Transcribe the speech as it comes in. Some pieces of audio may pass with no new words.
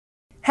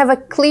Have a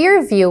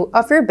clear view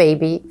of your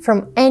baby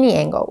from any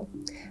angle.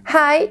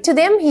 Hi,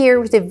 today I'm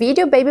here with the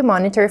Video Baby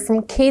Monitor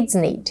from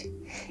Kidsneed.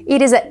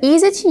 It is an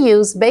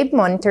easy-to-use baby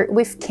monitor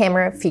with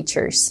camera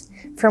features.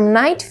 From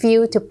night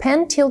view to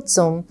pan tilt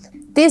zoom,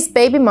 this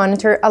baby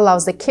monitor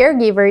allows the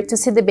caregiver to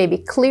see the baby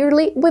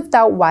clearly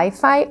without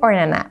Wi-Fi or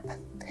an app.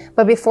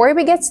 But before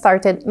we get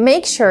started,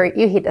 make sure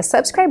you hit the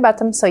subscribe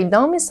button so you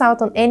don't miss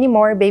out on any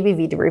more baby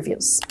video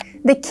reviews.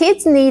 The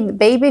Kidsneed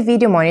Baby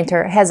Video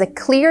Monitor has a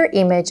clear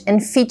image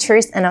and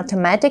features an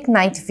automatic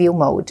night view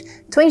mode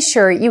to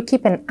ensure you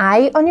keep an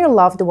eye on your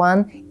loved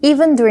one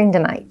even during the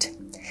night.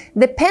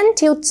 The pan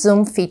tilt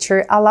zoom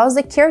feature allows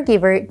the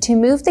caregiver to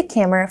move the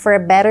camera for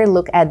a better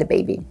look at the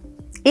baby.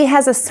 It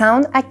has a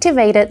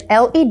sound-activated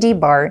LED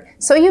bar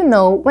so you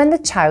know when the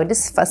child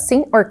is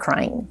fussing or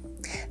crying.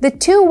 The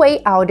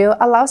two-way audio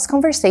allows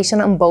conversation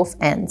on both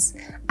ends,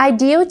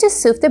 ideal to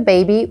soothe the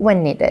baby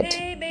when needed.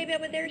 Hey, baby, I'll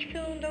be there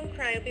soon. Don't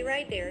cry. I'll be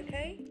right there,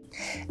 okay?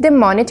 The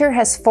monitor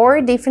has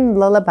 4 different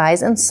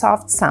lullabies and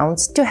soft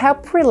sounds to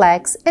help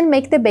relax and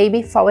make the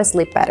baby fall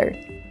asleep better.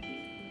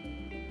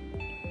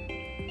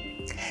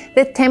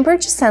 The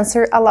temperature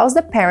sensor allows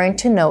the parent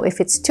to know if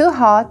it's too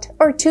hot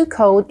or too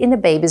cold in the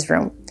baby's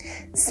room,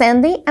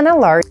 sending an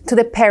alert to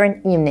the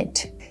parent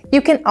unit.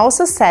 You can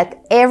also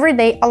set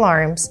everyday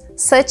alarms,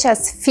 such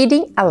as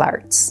feeding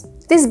alerts.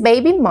 This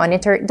baby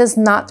monitor does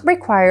not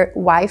require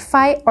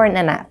Wi-Fi or an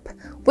app,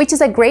 which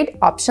is a great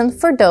option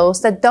for those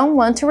that don't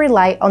want to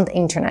rely on the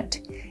internet.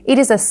 It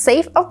is a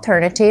safe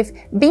alternative,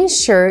 being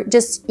sure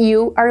just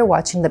you are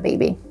watching the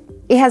baby.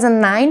 It has a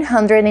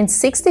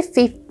 960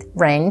 feet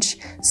range,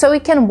 so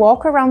it can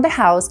walk around the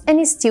house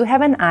and still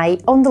have an eye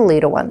on the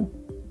little one.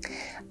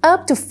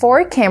 Up to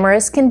 4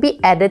 cameras can be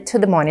added to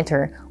the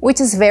monitor,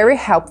 which is very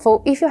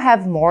helpful if you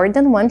have more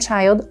than one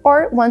child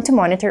or want to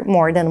monitor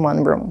more than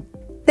one room.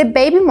 The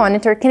baby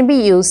monitor can be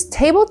used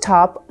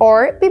tabletop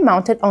or be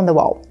mounted on the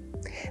wall.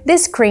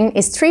 This screen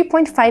is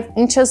 3.5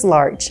 inches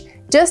large,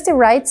 just the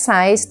right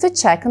size to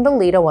check on the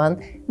little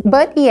one,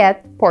 but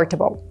yet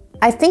portable.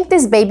 I think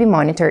this baby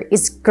monitor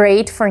is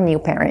great for new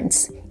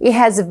parents. It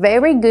has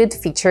very good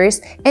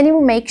features and it will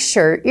make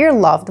sure your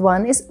loved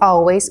one is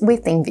always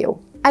within view.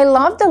 I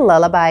love the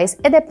lullabies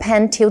and the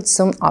pan tilt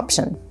zoom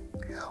option.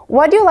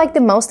 What do you like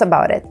the most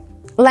about it?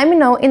 Let me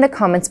know in the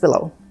comments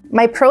below.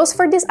 My pros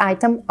for this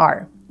item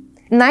are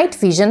night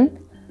vision,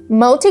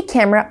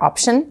 multi-camera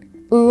option,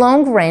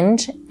 long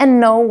range, and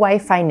no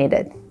Wi-Fi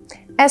needed.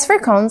 As for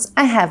cons,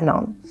 I have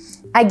none.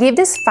 I give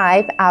this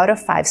 5 out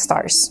of 5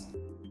 stars.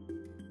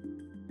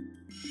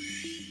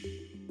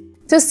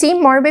 To see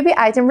more baby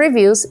item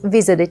reviews,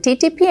 visit the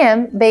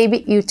TTPM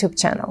Baby YouTube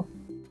channel.